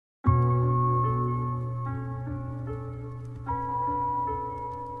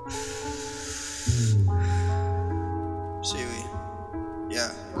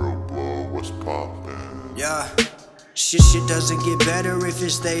Shit doesn't get better if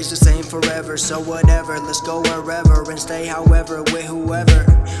it stays the same forever. So whatever, let's go wherever and stay however with whoever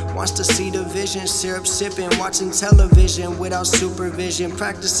wants to see the vision. Syrup sipping, watching television without supervision,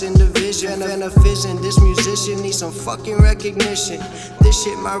 practicing division and a vision. This musician needs some fucking recognition. This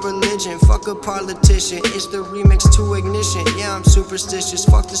shit my religion, fuck a politician. It's the remix to Ignition. Yeah, I'm superstitious,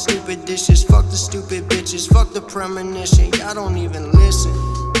 fuck the stupid dishes, fuck the stupid bitches, fuck the premonition. Y'all don't even listen,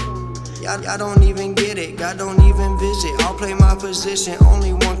 y'all don't even get it, God don't even visit. I'll play my position,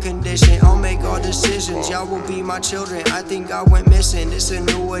 only one condition, I'll make all decisions. Y'all will be my children, I think I went missing. It's a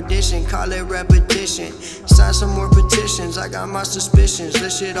new edition, call it repetition. Sign some more petitions, I got my suspicions.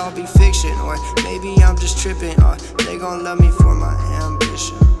 This shit all be fiction, or maybe I'm just tripping, or they gon' love me for my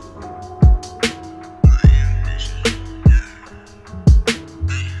ambition.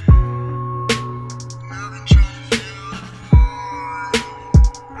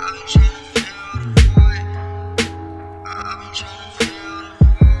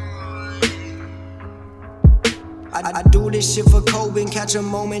 I do this shit for coping, catch a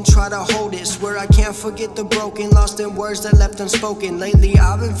moment, try to hold it. Swear I can't forget the broken, lost in words that left unspoken. Lately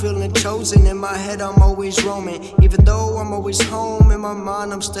I've been feeling chosen, in my head I'm always roaming. Even though I'm always home, in my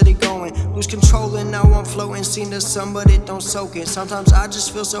mind I'm steady going. Lose control and now I'm floating, seen the sun but it don't soak in. Sometimes I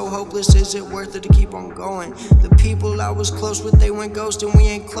just feel so hopeless, is it worth it to keep on going? The people I was close with, they went ghost and we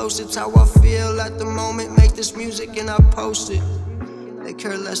ain't close. It's how I feel at the moment, make this music and I post it. They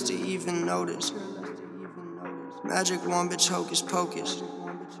care less to even notice. Magic one, bitch, hocus pocus.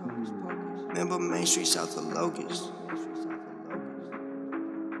 Remember Main Street south of Locust.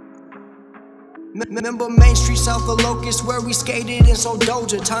 Remember Main Street south of Locust, where we skated and sold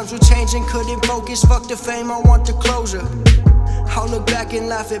Doja. Times were changing, couldn't focus. Fuck the fame, I want the closure. I'll look back and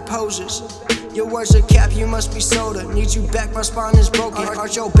laugh at posers. Your words are cap, you must be soda. Need you back, my spine is broken.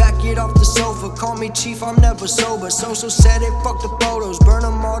 Arch your back, get off the sofa. Call me chief, I'm never sober. Social said it, fuck the photos. Burn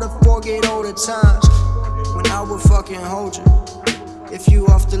them all to forget all the times when I would fucking hold you. If you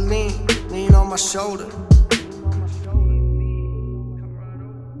off the lean on my shoulder.